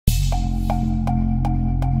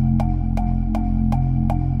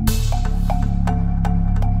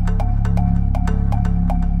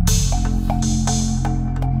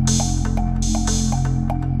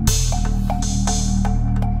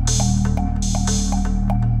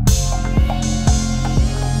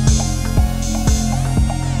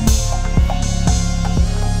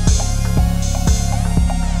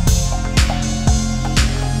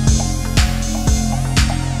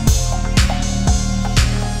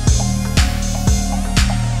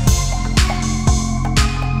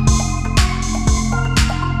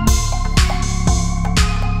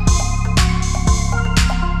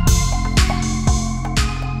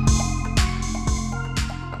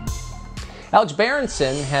Alex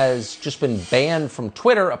Berenson has just been banned from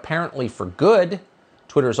Twitter, apparently for good.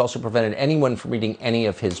 Twitter has also prevented anyone from reading any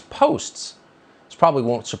of his posts. This probably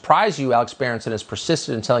won't surprise you. Alex Berenson has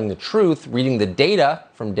persisted in telling the truth, reading the data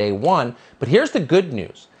from day one. But here's the good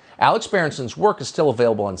news. Alex Berenson's work is still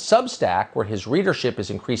available on Substack, where his readership is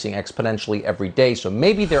increasing exponentially every day. So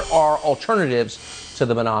maybe there are alternatives to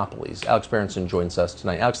the monopolies. Alex Berenson joins us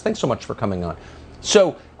tonight. Alex, thanks so much for coming on.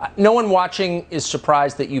 So no one watching is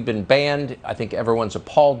surprised that you've been banned. I think everyone's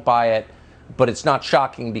appalled by it, but it's not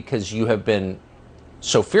shocking because you have been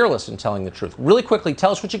so fearless in telling the truth. Really quickly,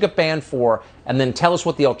 tell us what you got banned for, and then tell us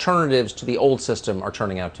what the alternatives to the old system are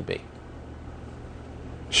turning out to be.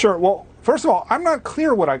 Sure. Well, first of all, I'm not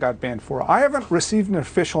clear what I got banned for. I haven't received an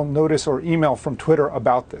official notice or email from Twitter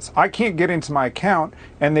about this. I can't get into my account,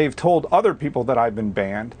 and they've told other people that I've been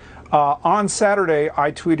banned. On Saturday,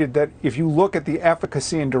 I tweeted that if you look at the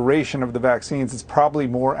efficacy and duration of the vaccines, it's probably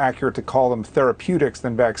more accurate to call them therapeutics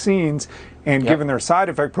than vaccines. And given their side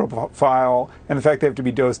effect profile and the fact they have to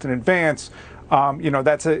be dosed in advance,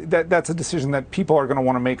 that's a decision that people are going to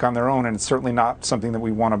want to make on their own, and it's certainly not something that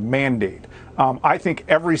we want to mandate. I think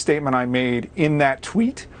every statement I made in that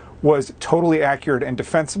tweet was totally accurate and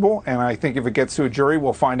defensible, and I think if it gets to a jury,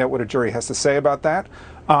 we'll find out what a jury has to say about that.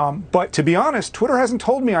 But to be honest, Twitter hasn't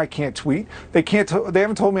told me I can't tweet. They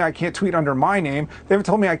haven't told me I can't tweet under my name. They haven't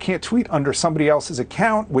told me I can't tweet under somebody else's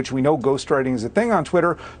account, which we know ghostwriting is a thing on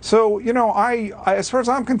Twitter. So, as far as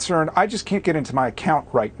I'm concerned, I just can't get into my account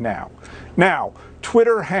right now. Now,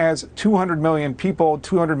 Twitter has 200 million people,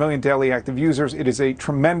 200 million daily active users. It is a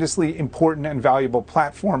tremendously important and valuable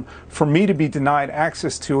platform. For me to be denied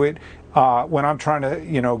access to it when I'm trying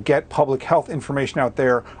to, get public health information out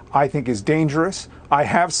there, I think is dangerous. I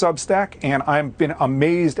have Substack, and I've been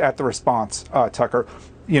amazed at the response, Tucker.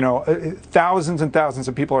 Thousands and thousands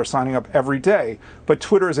of people are signing up every day, but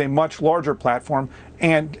Twitter is a much larger platform,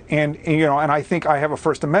 and I think I have a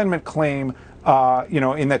First Amendment claim,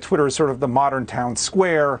 in that Twitter is sort of the modern town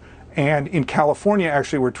square. And in California,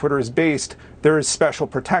 actually, where Twitter is based, there is special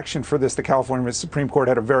protection for this. The California Supreme Court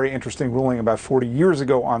had a very interesting ruling about 40 years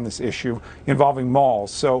ago on this issue involving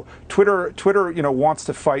malls. So Twitter, wants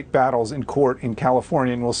to fight battles in court in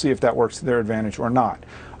California, and we'll see if that works to their advantage or not.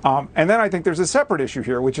 And then I think there's a separate issue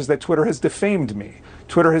here, which is that Twitter has defamed me.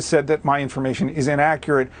 Twitter has said that my information is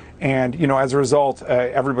inaccurate, and as a result,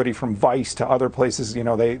 everybody from Vice to other places,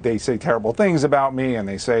 they say terrible things about me, and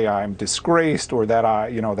they say I'm disgraced, or that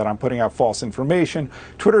that I'm putting out false information.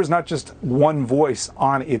 Twitter is not just one voice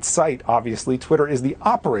on its site. Obviously, Twitter is the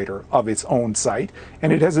operator of its own site,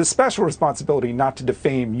 and it has a special responsibility not to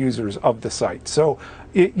defame users of the site. So,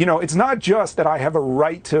 it's not just that I have a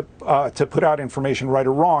right to put out information, right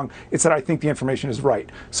or wrong. It's that I think the information is right.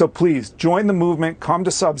 So please join the movement. Come to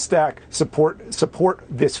Substack. Support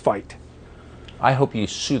this fight. I hope you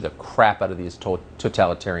sue the crap out of these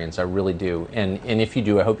totalitarians. I really do. And if you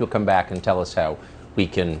do, I hope you'll come back and tell us how we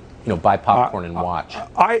can, buy popcorn and watch.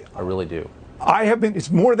 I really do. I have been.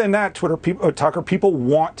 It's more than that. Twitter people, Tucker. People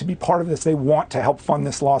want to be part of this. They want to help fund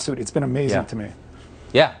this lawsuit. It's been amazing to me.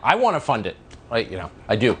 Yeah, I want to fund it.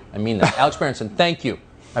 I do. I mean that. Alex Berenson, thank you.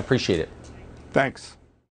 I appreciate it. Thanks.